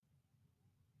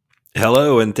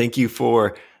Hello, and thank you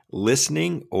for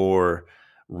listening or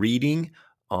reading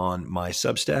on my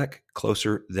Substack,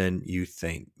 Closer Than You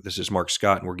Think. This is Mark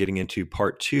Scott, and we're getting into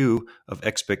part 2 of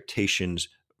expectations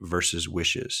versus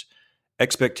wishes.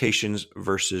 Expectations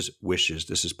versus wishes.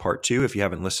 This is part 2. If you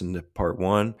haven't listened to part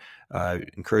 1, I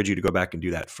encourage you to go back and do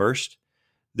that first.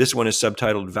 This one is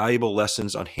subtitled Valuable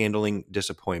Lessons on Handling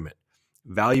Disappointment.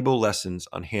 Valuable Lessons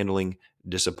on Handling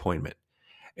Disappointment.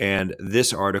 And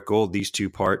this article, these two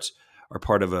parts, are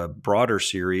part of a broader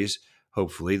series,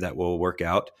 hopefully, that will work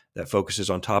out, that focuses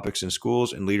on topics in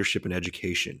schools and leadership and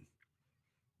education.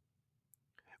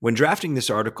 When drafting this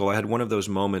article, I had one of those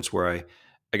moments where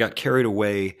I got carried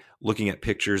away looking at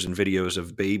pictures and videos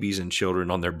of babies and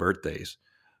children on their birthdays.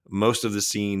 Most of the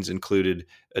scenes included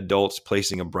adults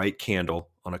placing a bright candle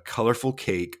on a colorful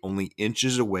cake only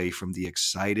inches away from the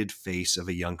excited face of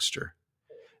a youngster.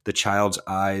 The child's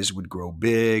eyes would grow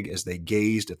big as they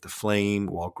gazed at the flame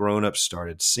while grown-ups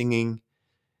started singing.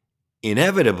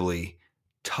 Inevitably,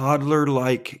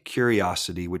 toddler-like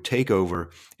curiosity would take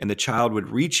over and the child would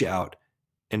reach out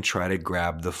and try to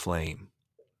grab the flame.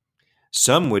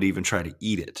 Some would even try to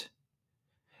eat it.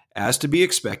 As to be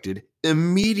expected,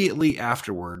 immediately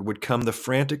afterward would come the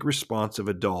frantic response of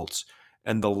adults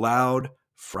and the loud,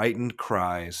 frightened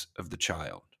cries of the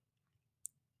child.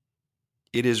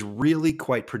 It is really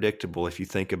quite predictable if you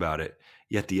think about it,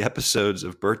 yet the episodes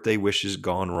of Birthday Wishes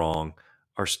Gone Wrong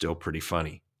are still pretty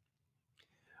funny.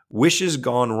 Wishes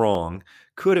Gone Wrong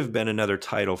could have been another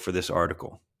title for this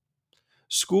article.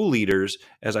 School leaders,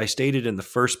 as I stated in the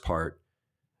first part,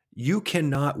 you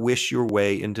cannot wish your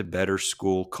way into better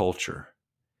school culture.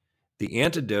 The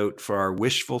antidote for our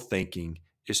wishful thinking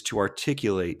is to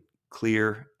articulate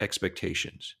clear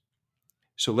expectations.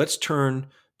 So let's turn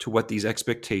to what these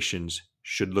expectations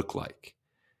should look like.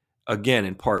 Again,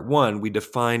 in part 1, we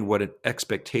defined what an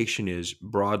expectation is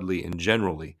broadly and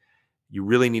generally. You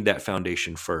really need that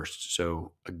foundation first.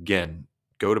 So again,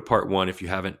 go to part 1 if you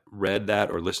haven't read that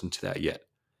or listened to that yet.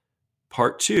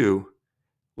 Part 2,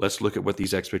 let's look at what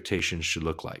these expectations should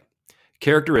look like.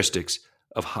 Characteristics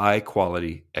of high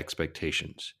quality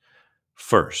expectations.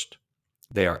 First,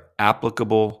 they are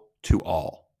applicable to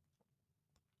all.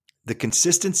 The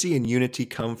consistency and unity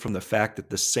come from the fact that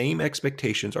the same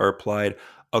expectations are applied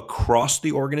across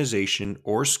the organization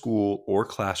or school or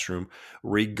classroom,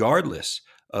 regardless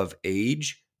of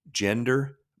age,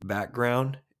 gender,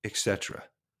 background, etc.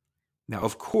 Now,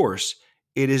 of course,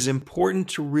 it is important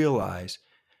to realize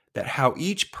that how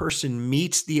each person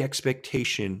meets the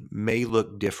expectation may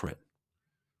look different.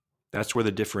 That's where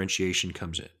the differentiation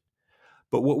comes in.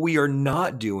 But what we are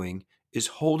not doing is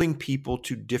holding people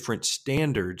to different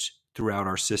standards throughout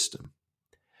our system.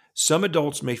 Some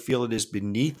adults may feel it is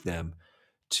beneath them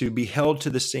to be held to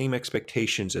the same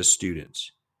expectations as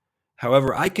students.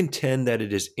 However, I contend that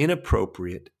it is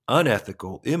inappropriate,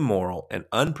 unethical, immoral, and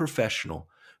unprofessional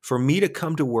for me to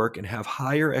come to work and have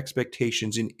higher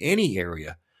expectations in any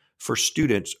area for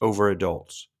students over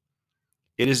adults.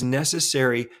 It is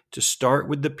necessary to start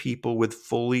with the people with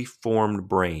fully formed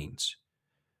brains.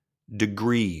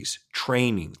 Degrees,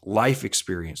 training, life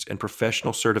experience, and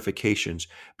professional certifications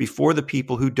before the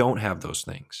people who don't have those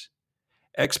things.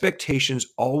 Expectations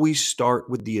always start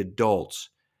with the adults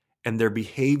and their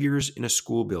behaviors in a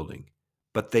school building,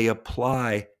 but they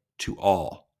apply to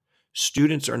all.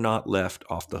 Students are not left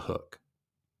off the hook.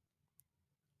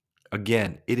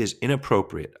 Again, it is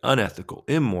inappropriate, unethical,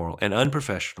 immoral, and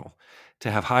unprofessional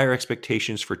to have higher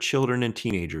expectations for children and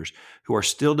teenagers who are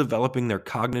still developing their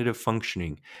cognitive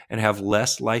functioning and have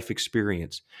less life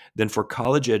experience than for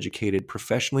college-educated,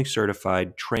 professionally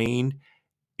certified, trained,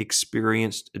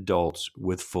 experienced adults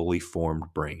with fully formed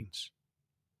brains.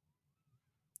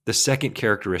 The second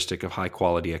characteristic of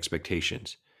high-quality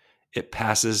expectations, it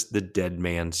passes the dead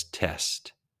man's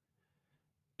test.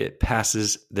 It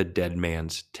passes the dead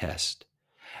man's test.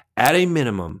 At a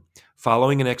minimum,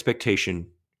 following an expectation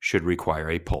should require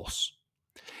a pulse.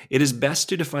 It is best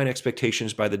to define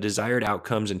expectations by the desired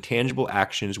outcomes and tangible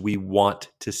actions we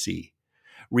want to see.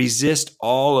 Resist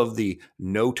all of the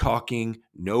no talking,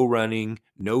 no running,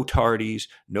 no tardies,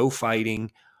 no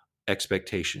fighting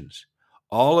expectations.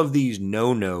 All of these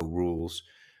no-no rules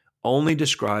only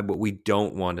describe what we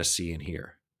don't want to see and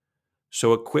hear.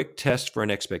 So a quick test for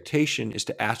an expectation is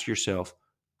to ask yourself,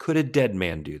 could a dead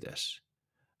man do this?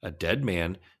 A dead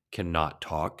man cannot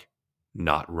talk,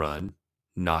 not run,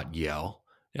 not yell,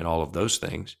 and all of those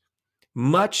things.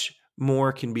 Much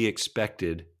more can be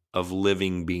expected of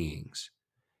living beings.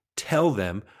 Tell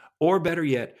them, or better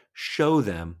yet, show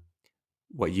them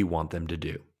what you want them to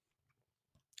do.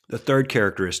 The third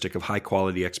characteristic of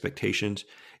high-quality expectations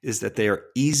is that they are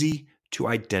easy to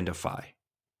identify.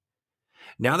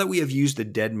 Now that we have used the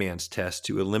dead man's test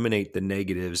to eliminate the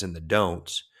negatives and the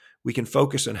don'ts, we can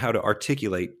focus on how to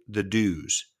articulate the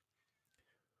do's.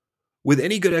 With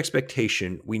any good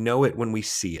expectation, we know it when we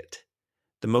see it.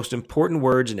 The most important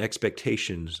words in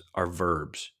expectations are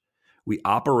verbs. We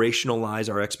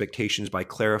operationalize our expectations by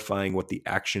clarifying what the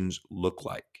actions look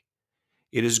like.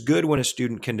 It is good when a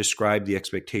student can describe the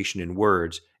expectation in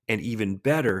words, and even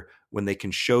better when they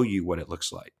can show you what it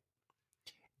looks like.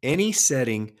 Any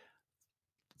setting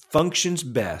functions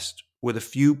best with a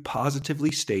few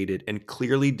positively stated and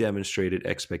clearly demonstrated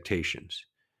expectations.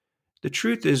 The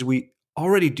truth is, we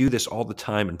already do this all the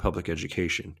time in public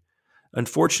education.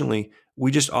 Unfortunately,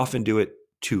 we just often do it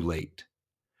too late.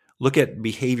 Look at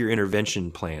behavior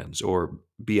intervention plans, or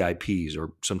BIPs,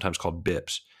 or sometimes called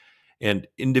BIPs, and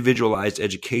individualized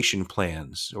education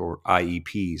plans, or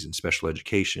IEPs in special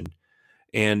education,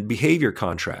 and behavior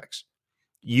contracts.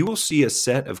 You will see a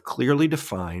set of clearly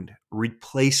defined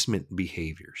replacement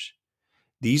behaviors.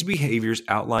 These behaviors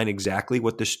outline exactly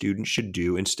what the student should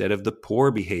do instead of the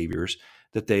poor behaviors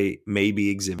that they may be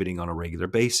exhibiting on a regular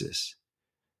basis.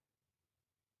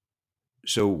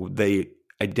 So they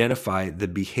identify the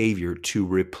behavior to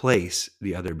replace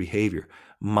the other behavior.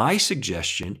 My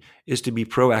suggestion is to be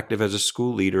proactive as a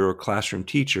school leader or classroom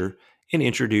teacher and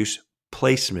introduce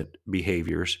placement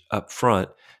behaviors up front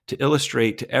to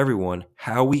illustrate to everyone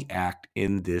how we act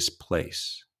in this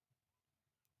place.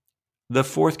 The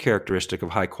fourth characteristic of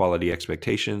high quality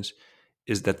expectations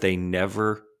is that they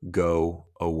never go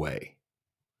away.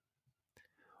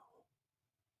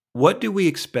 What do we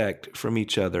expect from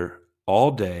each other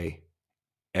all day,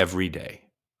 every day?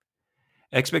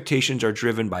 Expectations are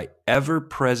driven by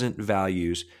ever-present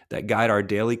values that guide our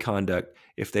daily conduct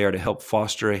if they are to help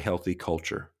foster a healthy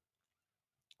culture.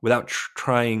 Without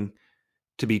trying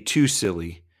to be too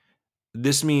silly,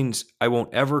 this means I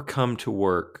won't ever come to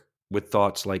work with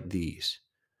thoughts like these.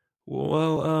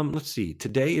 Well, let's see.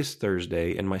 Today is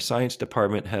Thursday, and my science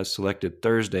department has selected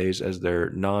Thursdays as their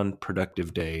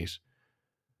non-productive days,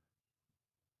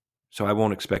 so I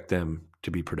won't expect them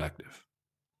to be productive.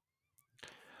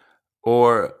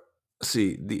 Or,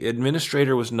 see, the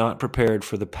administrator was not prepared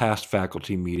for the past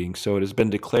faculty meeting, so it has been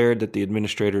declared that the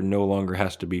administrator no longer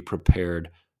has to be prepared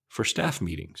for staff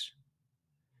meetings.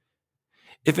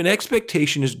 If an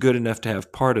expectation is good enough to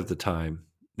have part of the time,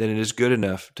 then it is good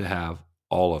enough to have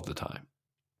all of the time.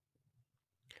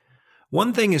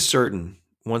 One thing is certain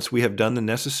once we have done the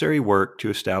necessary work to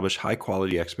establish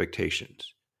high-quality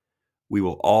expectations. We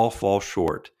will all fall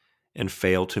short and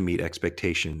fail to meet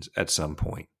expectations at some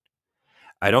point.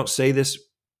 I don't say this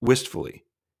wistfully.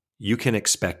 You can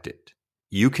expect it.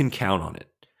 You can count on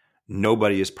it.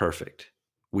 Nobody is perfect.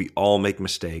 We all make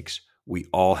mistakes. We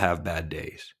all have bad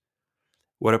days.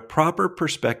 What a proper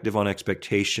perspective on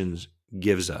expectations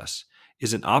gives us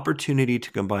is an opportunity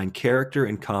to combine character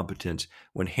and competence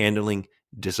when handling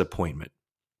disappointment.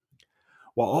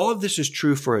 While all of this is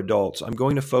true for adults, I'm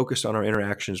going to focus on our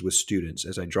interactions with students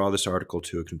as I draw this article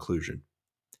to a conclusion.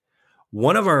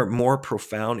 One of our more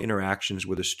profound interactions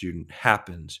with a student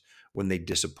happens when they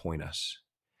disappoint us.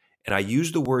 And I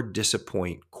use the word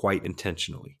disappoint quite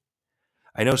intentionally.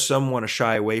 I know some want to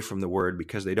shy away from the word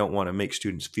because they don't want to make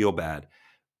students feel bad,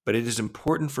 but it is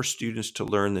important for students to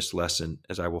learn this lesson,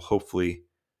 as I will hopefully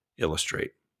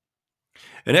illustrate.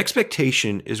 An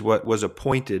expectation is what was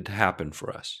appointed to happen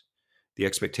for us. The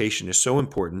expectation is so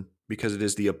important because it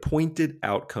is the appointed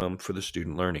outcome for the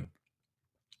student learning.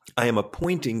 I am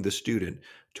appointing the student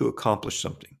to accomplish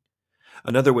something.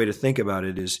 Another way to think about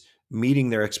it is meeting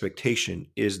their expectation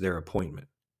is their appointment.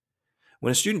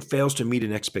 When a student fails to meet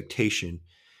an expectation,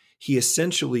 he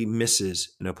essentially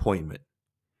misses an appointment.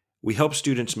 We help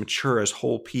students mature as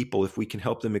whole people if we can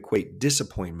help them equate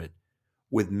disappointment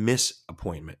with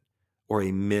misappointment or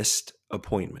a missed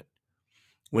appointment.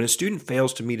 When a student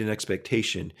fails to meet an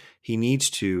expectation, he needs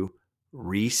to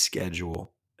reschedule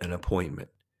an appointment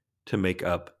to make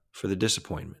up for the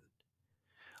disappointment.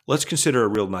 Let's consider a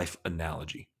real-life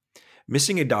analogy.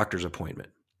 Missing a doctor's appointment.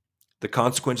 The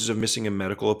consequences of missing a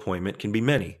medical appointment can be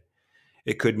many.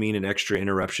 It could mean an extra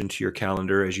interruption to your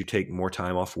calendar as you take more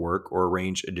time off work or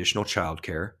arrange additional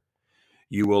childcare.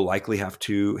 You will likely have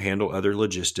to handle other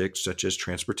logistics such as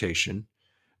transportation.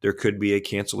 There could be a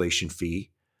cancellation fee.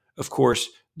 Of course,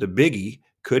 the biggie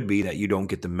could be that you don't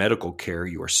get the medical care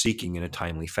you are seeking in a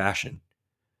timely fashion.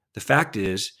 The fact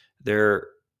is, there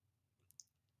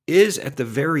is at the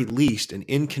very least an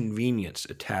inconvenience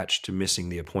attached to missing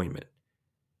the appointment.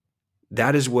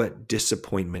 That is what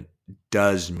disappointment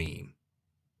does mean.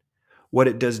 What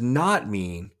it does not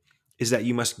mean is that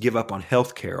you must give up on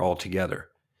health care altogether.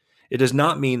 It does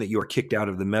not mean that you are kicked out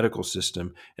of the medical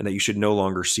system and that you should no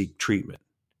longer seek treatment.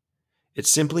 It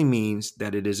simply means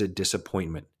that it is a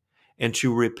disappointment, and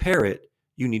to repair it,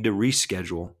 you need to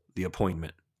reschedule the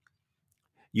appointment.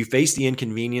 You face the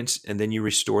inconvenience and then you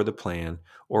restore the plan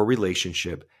or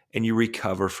relationship and you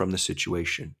recover from the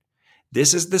situation.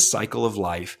 This is the cycle of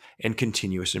life and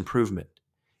continuous improvement.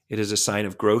 It is a sign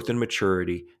of growth and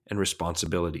maturity and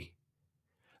responsibility.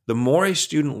 The more a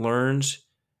student learns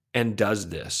and does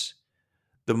this,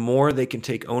 the more they can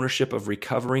take ownership of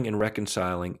recovering and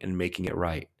reconciling and making it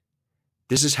right.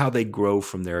 This is how they grow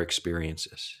from their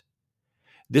experiences.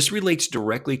 This relates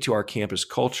directly to our campus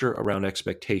culture around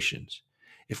expectations.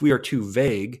 If we are too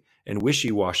vague and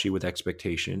wishy-washy with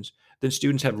expectations, then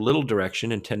students have little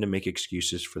direction and tend to make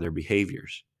excuses for their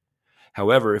behaviors.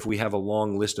 However, if we have a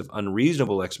long list of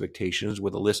unreasonable expectations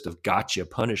with a list of gotcha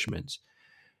punishments,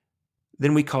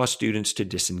 then we cause students to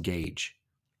disengage.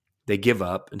 They give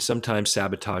up and sometimes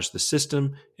sabotage the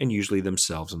system and usually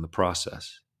themselves in the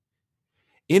process.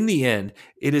 In the end,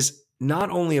 it is not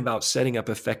only about setting up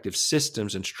effective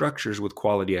systems and structures with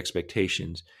quality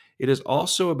expectations, it is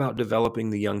also about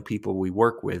developing the young people we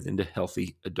work with into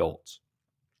healthy adults.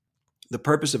 The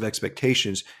purpose of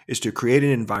expectations is to create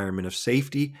an environment of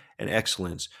safety and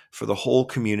excellence for the whole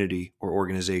community or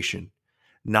organization,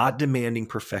 not demanding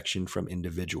perfection from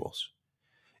individuals.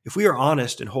 If we are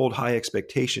honest and hold high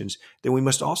expectations, then we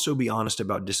must also be honest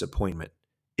about disappointment.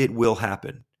 It will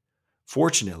happen.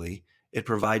 Fortunately, it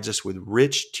provides us with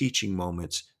rich teaching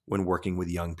moments when working with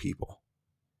young people.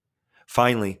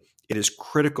 Finally, it is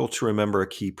critical to remember a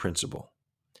key principle.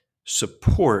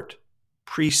 Support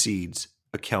precedes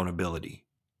accountability.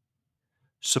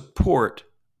 Support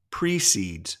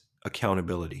precedes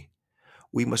accountability.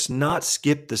 We must not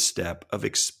skip the step of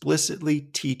explicitly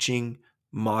teaching,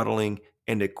 modeling,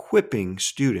 and equipping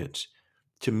students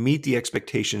to meet the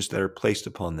expectations that are placed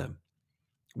upon them.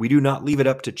 We do not leave it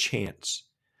up to chance.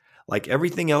 Like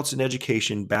everything else in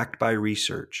education backed by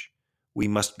research, we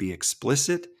must be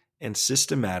explicit and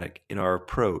systematic in our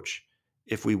approach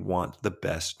if we want the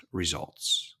best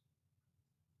results.